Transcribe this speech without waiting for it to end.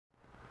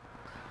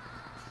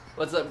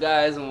What's up,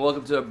 guys, and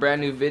welcome to a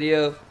brand new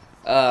video.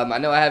 I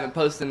know I haven't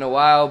posted in a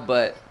while,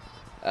 but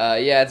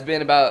yeah, it's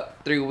been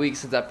about 3 weeks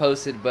since I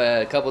posted,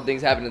 but a couple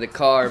things happened to the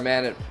car,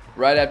 man.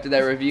 Right after that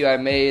review I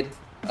made,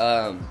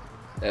 a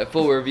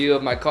full review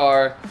of my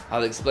car, I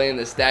was explaining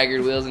the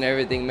staggered wheels and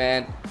everything,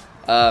 man.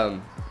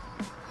 I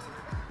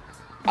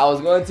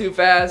was going too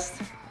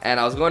fast, and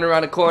I was going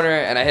around a corner,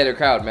 and I hit a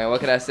crowd, man.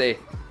 What can I say?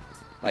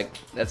 Like,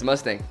 that's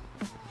Mustang.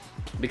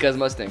 Because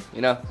Mustang,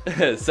 you know?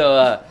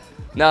 So,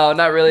 no,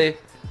 not really.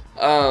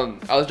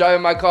 I was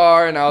driving my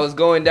car and I was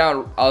going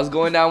down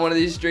one of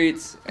these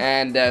streets,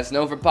 and it's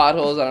known for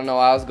potholes. I don't know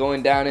why I was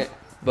going down it,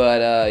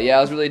 but yeah,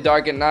 it was really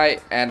dark at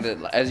night, and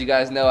as you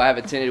guys know, I have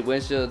a tinted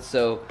windshield,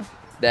 so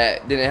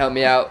that didn't help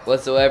me out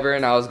whatsoever.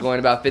 And I was going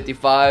about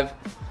 55,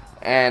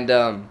 and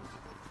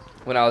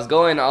when I was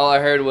going, all I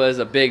heard was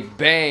a big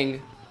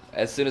bang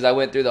as soon as I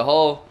went through the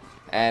hole,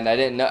 and I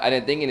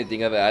didn't think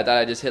anything of it. I thought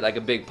I just hit like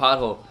a big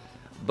pothole,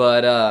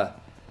 but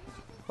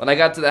when I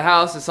got to the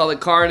house, I saw the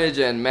carnage,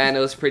 and man, it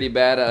was pretty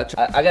bad.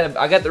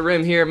 I got the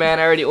rim here, man.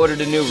 I already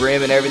ordered a new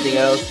rim and everything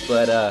else,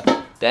 but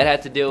that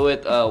had to deal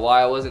with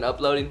why I wasn't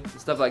uploading and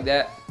stuff like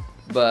that.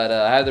 But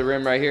I have the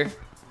rim right here.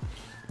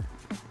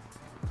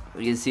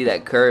 You can see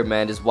that curb,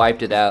 man, just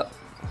wiped it out.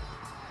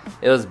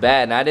 It was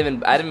bad, and I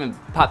didn't even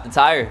pop the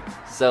tire.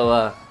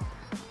 So,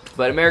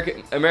 but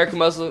American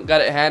Muscle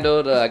got it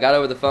handled. I got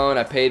over the phone.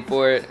 I paid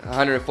for it,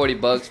 140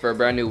 bucks for a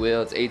brand new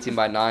wheel. It's 18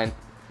 by 9.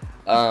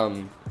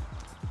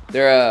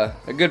 They're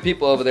good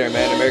people over there,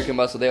 man. American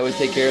Muscle, they always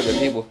take care of their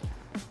people.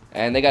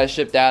 And they got it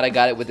shipped out. I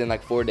got it within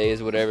like 4 days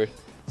or whatever.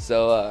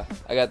 So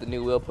I got the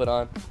new wheel put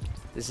on.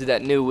 This is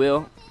that new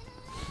wheel.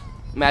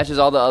 Matches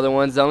all the other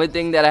ones. The only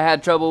thing that I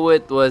had trouble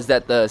with was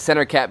that the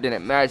center cap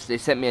didn't match. They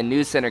sent me a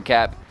new center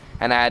cap,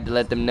 and I had to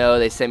let them know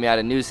they sent me out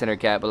a new center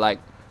cap. But like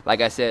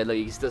I said, look,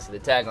 you can still see the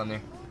tag on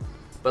there.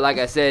 But like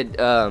I said,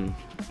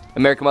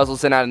 American Muscle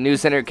sent out a new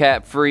center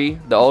cap free.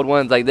 The old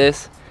ones like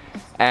this.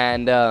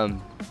 And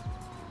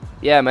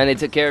yeah, man, they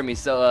took care of me.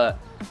 So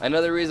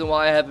another reason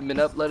why I haven't been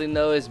uploading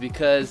though is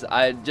because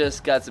I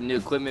just got some new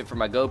equipment for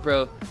my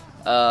GoPro.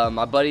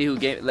 My buddy who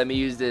let me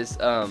use this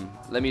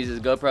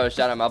GoPro,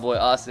 shout out my boy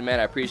Austin,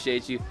 man, I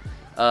appreciate you.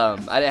 I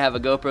didn't have a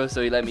GoPro,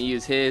 so he let me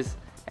use his,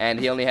 and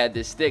he only had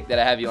this stick that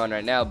I have you on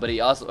right now, but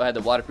he also had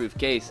the waterproof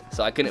case,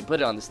 so I couldn't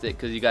put it on the stick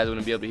because you guys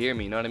wouldn't be able to hear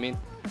me, you know what I mean?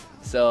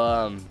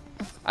 So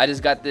I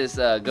just got this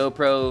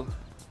GoPro,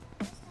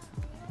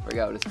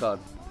 forgot what it's called.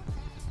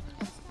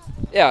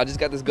 Yeah, I just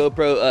got this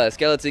GoPro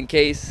skeleton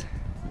case,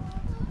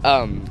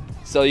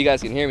 so you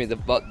guys can hear me. The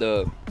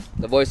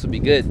voice will be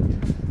good.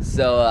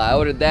 So I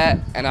ordered that,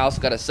 and I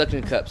also got a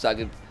suction cup, so I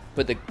could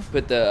put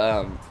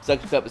the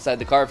suction cup inside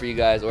the car for you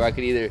guys, or I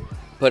could either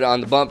put it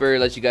on the bumper,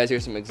 let you guys hear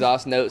some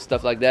exhaust notes,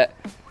 stuff like that.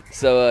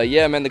 So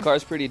yeah, man, the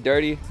car's pretty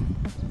dirty.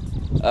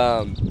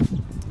 I'll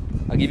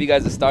give you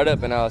guys a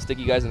startup, and I'll stick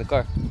you guys in the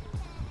car.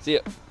 See ya.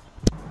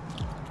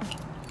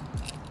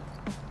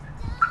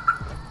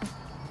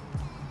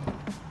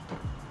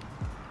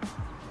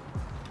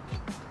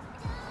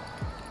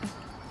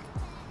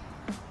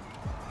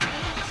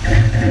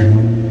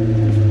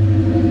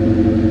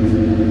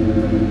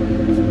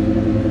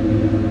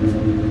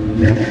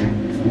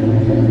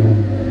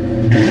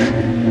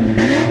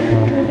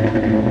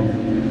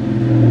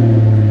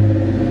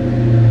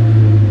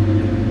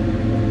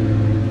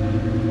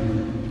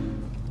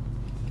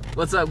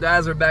 What's up,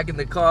 guys? We're back in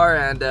the car,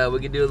 and we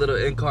can do a little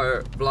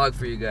in-car vlog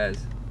for you guys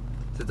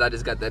since I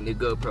just got that new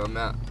GoPro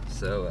mount.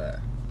 So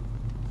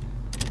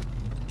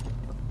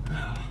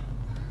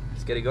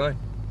let's get it going.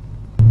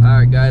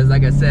 Alright, guys,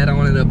 like I said, I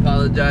wanted to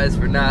apologize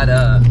for not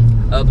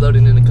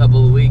uploading in a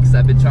couple of weeks.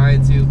 I've been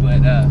trying to,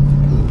 but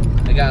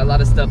I got a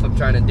lot of stuff I'm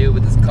trying to do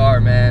with this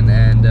car, man,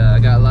 and I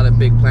got a lot of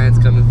big plans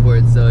coming for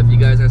it. So if you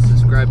guys aren't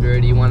subscribed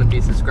already, you want to be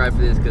subscribed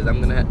for this, because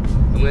I'm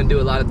gonna do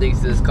a lot of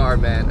things to this car,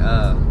 man.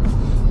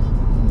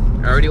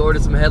 I already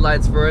ordered some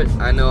headlights for it.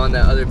 I know on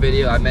that other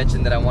video I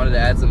mentioned that I wanted to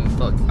add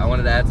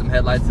some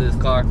headlights to this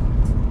car.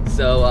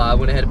 So I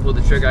went ahead and pulled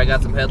the trigger. I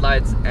got some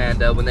headlights, and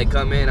when they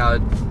come in,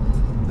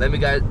 let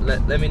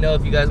me know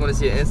if you guys want to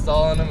see an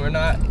install on them or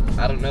not.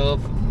 I don't know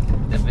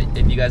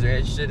if you guys are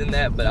interested in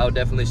that, but I'll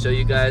definitely show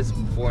you guys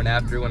before and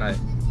after when I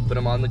put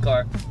them on the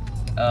car.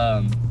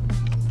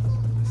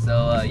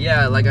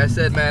 Yeah, like I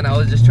said, man, I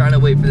was just trying to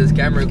wait for this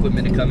camera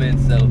equipment to come in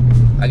so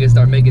I can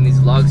start making these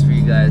vlogs for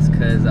you guys,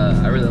 because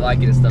I really like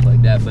it and stuff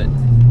like that. But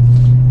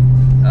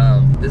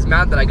this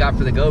mount that I got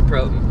for the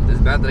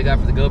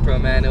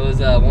GoPro, man, it was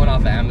one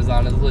off of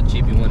Amazon. It was a little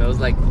cheapy one. It was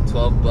like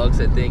 12 bucks,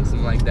 I think,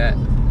 something like that.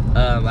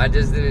 I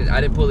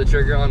didn't pull the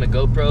trigger on the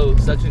GoPro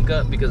suction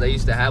cup because I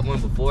used to have one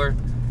before,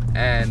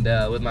 and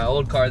with my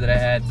old car that I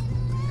had,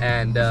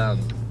 and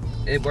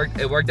it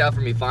worked out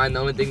for me fine. The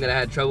only thing that I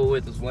had trouble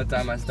with was one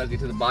time I stuck it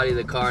to the body of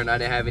the car, and I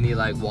didn't have any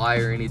like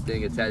wire or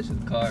anything attached to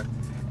the car,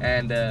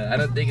 and I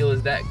don't think it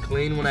was that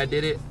clean when I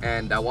did it,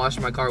 and I washed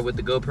my car with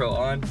the GoPro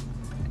on,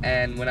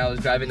 and when I was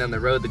driving down the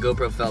road, the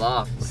GoPro fell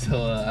off.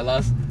 So I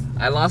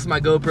lost my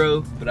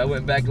GoPro, but I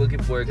went back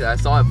looking for it because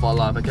I saw it fall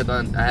off. I kept the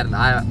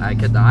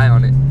eye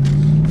on it.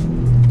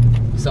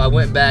 So I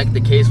went back,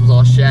 the case was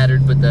all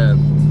shattered, but the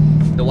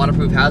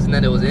waterproof housing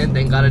that it was in,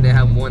 thank God I didn't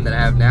have one that I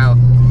have now,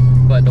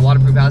 but the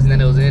waterproof housing that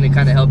it was in, it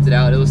kind of helped it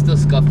out. It was still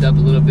scuffed up a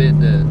little bit.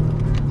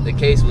 The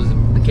case was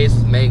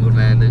mangled,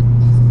 man.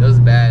 It was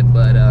bad,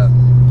 but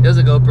it was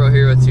a GoPro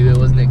Hero 2. It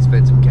wasn't an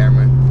expensive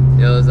camera.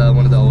 It was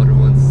one of the older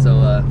ones.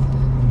 So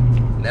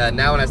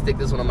now when I stick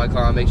this one on my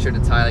car, I'll make sure to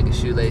tie like a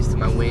shoelace to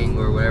my wing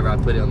or wherever I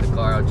put it on the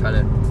car. I'll try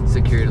to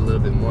secure it a little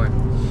bit more.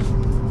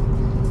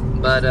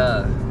 But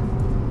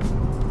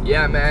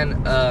yeah,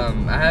 man,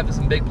 I have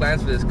some big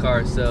plans for this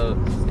car.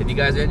 So if you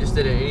guys are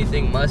interested in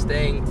anything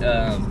Mustang,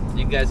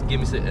 you guys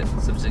give me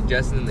some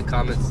suggestions in the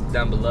comments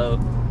down below.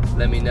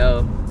 Let me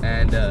know.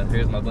 And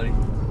here's my buddy.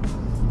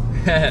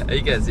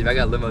 You guys see, I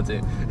got limo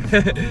too.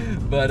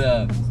 But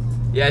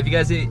yeah, if you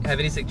guys have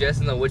any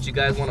suggestions on what you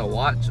guys want to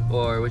watch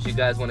or what you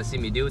guys want to see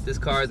me do with this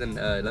car, then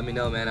let me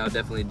know, man. I'll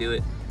definitely do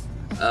it.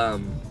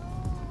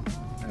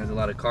 There's a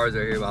lot of cars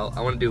right here, but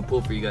I want to do a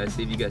pull for you guys,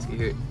 see if you guys can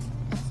hear it.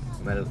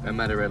 I'm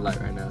at a red light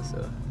right now,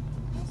 so.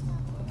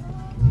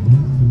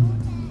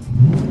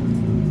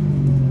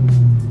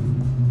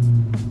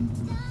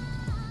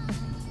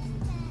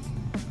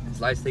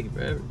 This light's taking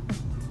forever.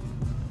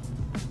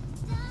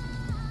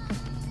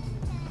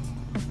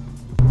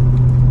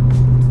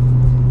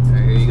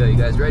 Alright, here you go. You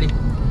guys ready?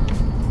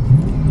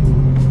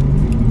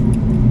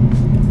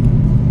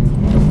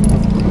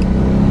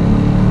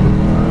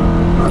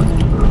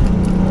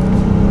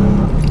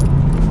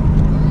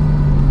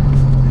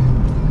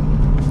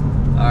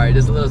 Alright,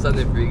 just a little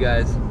something for you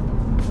guys.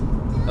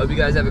 Hope you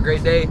guys have a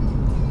great day.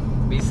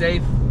 Be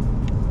safe.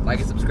 Like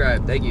and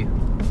subscribe. Thank you.